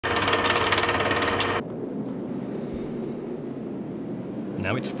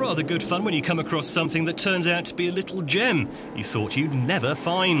Now, it's rather good fun when you come across something that turns out to be a little gem you thought you'd never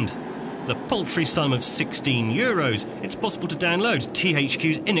find. The paltry sum of €16, it's possible to download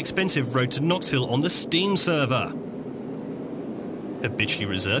THQ's inexpensive Road to Knoxville on the Steam server. Habitually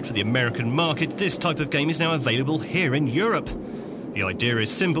reserved for the American market, this type of game is now available here in Europe. The idea is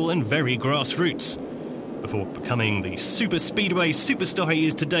simple and very grassroots. Before becoming the super speedway superstar he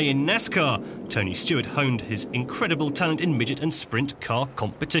is today in NASCAR, Tony Stewart honed his incredible talent in midget and sprint car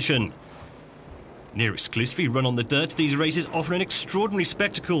competition. Near exclusively run on the dirt, these races offer an extraordinary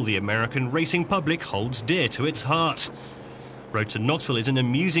spectacle the American racing public holds dear to its heart. Road to Knoxville is an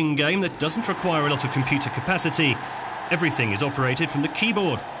amusing game that doesn't require a lot of computer capacity. Everything is operated from the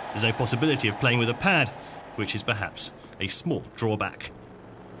keyboard. There's no possibility of playing with a pad, which is perhaps a small drawback.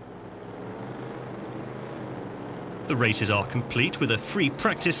 The races are complete with a free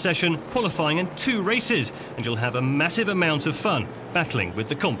practice session, qualifying and 2 races, and you'll have a massive amount of fun battling with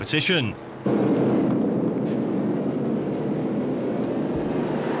the competition.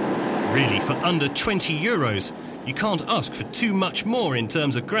 Really, for under €20, you can't ask for too much more in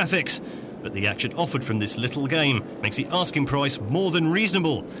terms of graphics, but the action offered from this little game makes the asking price more than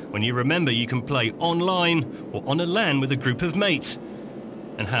reasonable when you remember you can play online or on a LAN with a group of mates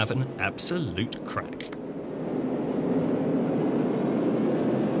and have an absolute crack.